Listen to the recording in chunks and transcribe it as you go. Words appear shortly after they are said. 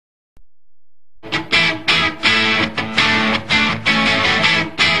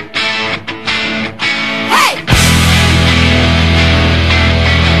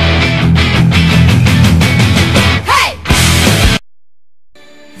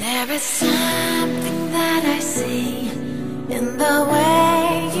There is something that I see in the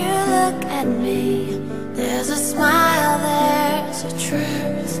way you look at me. There's a smile, there's a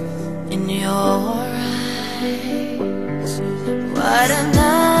truth in your eyes. What an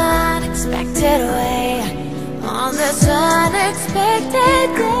unexpected way on this unexpected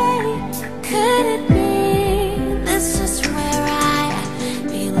day. Could it be this is where I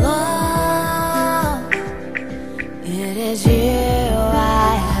belong? It is you I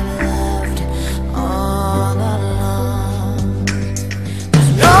have loved all along.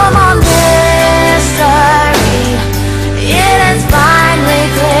 There's no more mystery. It is finally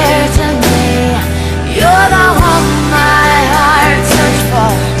clear to me. You're the one my heart searched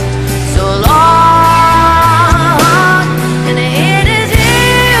for so long. And it is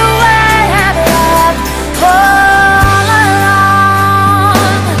you I have loved all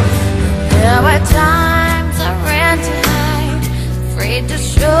along. There were times I ran to hide, afraid to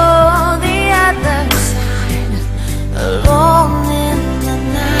show the other side, alone in the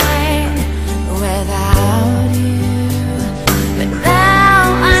night without you. But now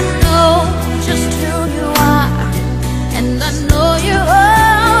I know just who you are, and I know you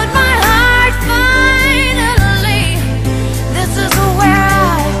hold my heart finally. This is where I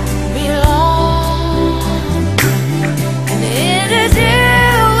belong, and it is you I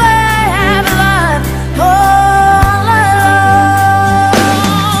have loved all along.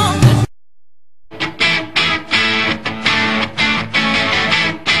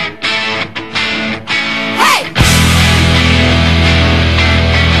 Hey!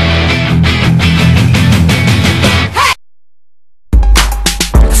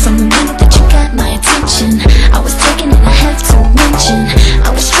 From the minute that you got my attention, I was taken and I have to mention,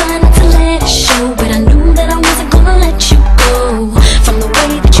 I was trying not to let it show, but I knew that I wasn't gonna let you go. From the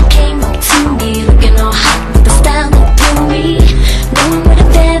way that you came up to me, looking all hot with the style that threw me. No one would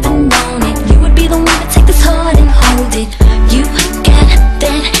have ever known it. You would be the one to take this heart and hold it. You got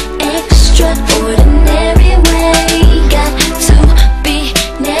that extraordinary way. Got to be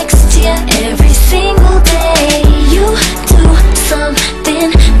next to you every single day. You do something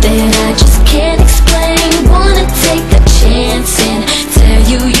that I just can't explain. Wanna take a chance and tell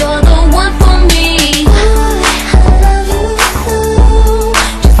you you're the one for me. Ooh, I love you so.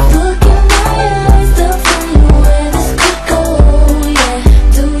 Just look in my eyes, they'll tell you where this could go. Yeah,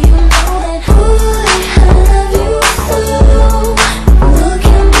 do you know that? Ooh, I love you so. Look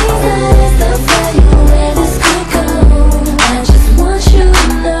in these eyes, they'll tell you where this could go. I just want you to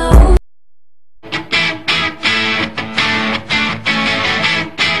know.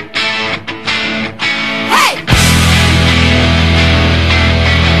 Hey!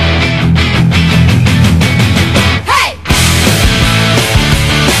 Hey!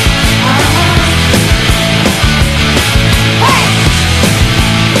 Hey!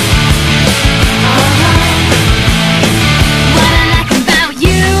 What I like about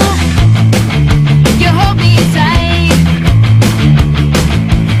you, you hold me tight.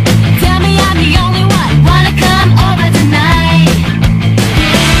 Tell me I'm the only one, wanna come over tonight.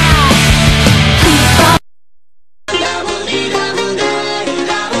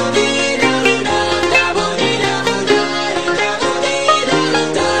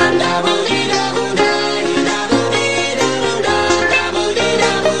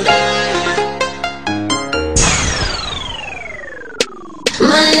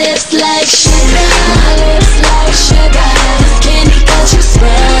 My lips like sugar, my lips like sugar. Candy got you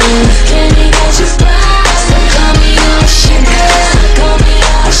sprung, candy got you sprung. So call me on sugar, call me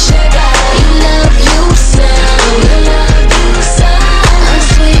on sugar. You love you some, you love you some. I'm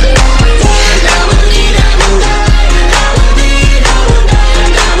sweet like I'm sweet sugar.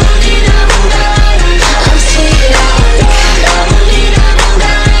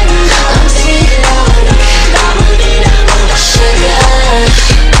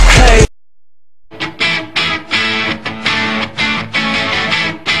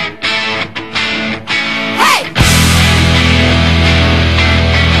 Hey!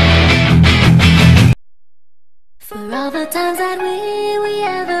 For all the times that we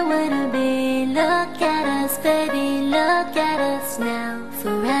ever wanna be. Look at us, baby, look at us now.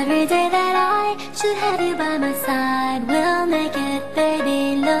 For every day that I should have you by my side, we'll make it,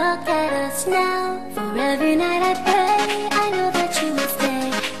 baby, look at us now. For every night I pray, I know that you will stay.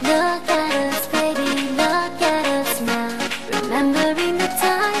 Look at us, baby, look at us now. Remembering the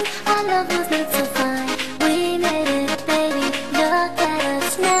time our love was made so fine. We made it, baby, look at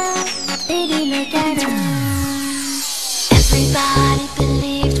us now. Baby, look at us. Everybody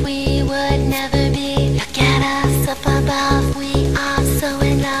believed we would never be. Look at us up above, we are so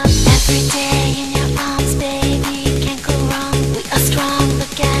in love. Every day in your arms, baby, can't go wrong. We are strong,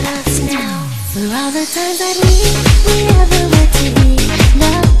 look at For all the times that we ever were to be.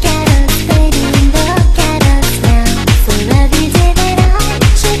 Look at us, baby, look at us now. So every day that I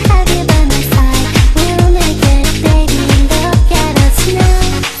should have you by my side, we'll make it, baby, look at us now.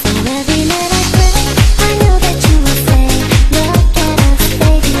 So every night I pray, I know that you will say, look at us,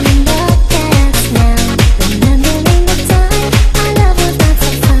 baby, look at us now. Remembering the time our love was not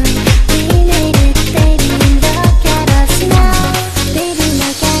so fine, we made it, baby, look at us now. Baby,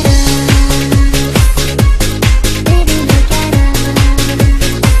 look at us. Baby, look at us.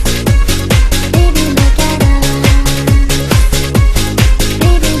 Baby, look at us.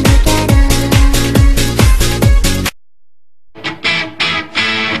 Baby, look at us.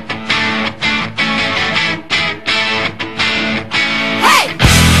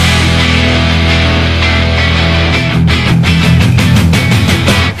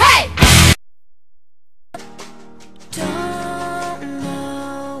 Don't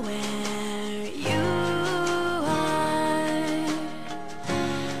know where you are.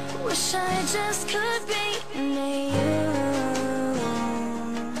 Wish I just could be near you.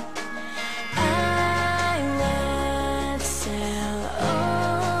 I would sail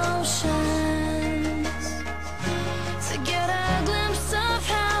oceans to get a glimpse of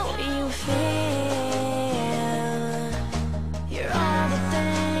how you feel. You're all the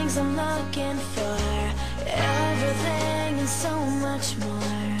things I'm looking for, everything and so much more.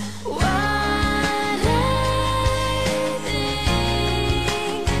 What I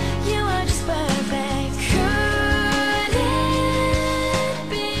think, you are just perfect. Could it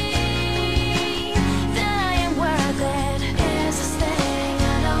be that I am worth it? Is this thing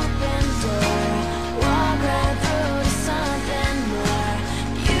an open door? Walk right through to something more.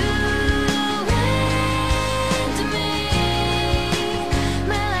 You and me,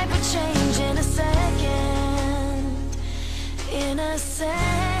 my life would change in a second. In a second.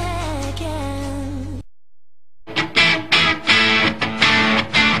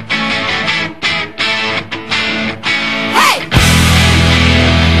 Hey!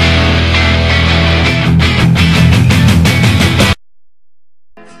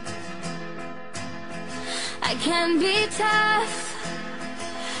 I can be tough,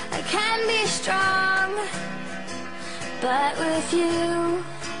 I can be strong, but with you,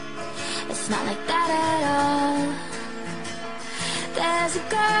 it's not like that at all. There's a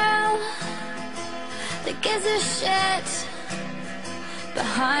girl that gives a shit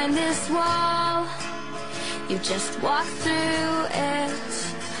behind this wall. You just walk through it,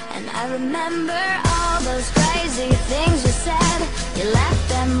 and I remember all those crazy things you said. You left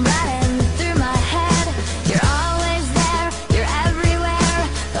them running through my head. You're always there, you're everywhere,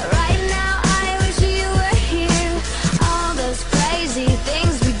 but right now I wish you were here. All those crazy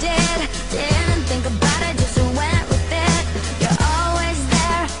things we did, didn't think about it, just went with it. You're always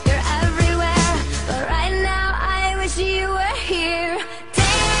there, you're everywhere, but right now I wish you were here.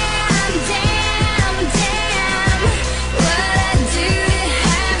 Damn, damn, damn, what I do to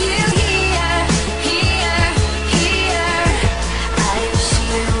have you here, here, here. I wish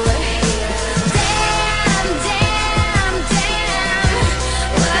you were here. Damn, damn, damn,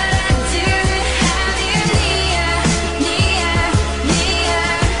 what I do to have you near, near, near.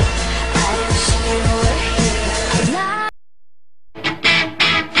 I wish you were here.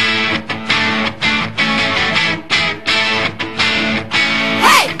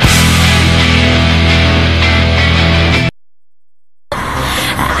 Hey!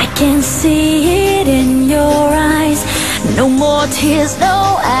 I can see it in your eyes. No more tears,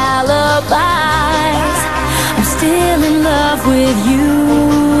 no alibis. I'm still in love with you.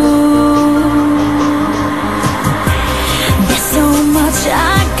 There's so much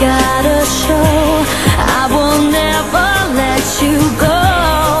I gotta show. I will never let you go,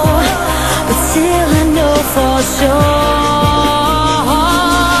 but still I know for sure.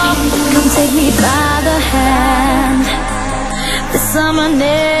 Come take me by the hand. The summer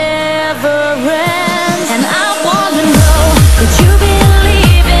never ends.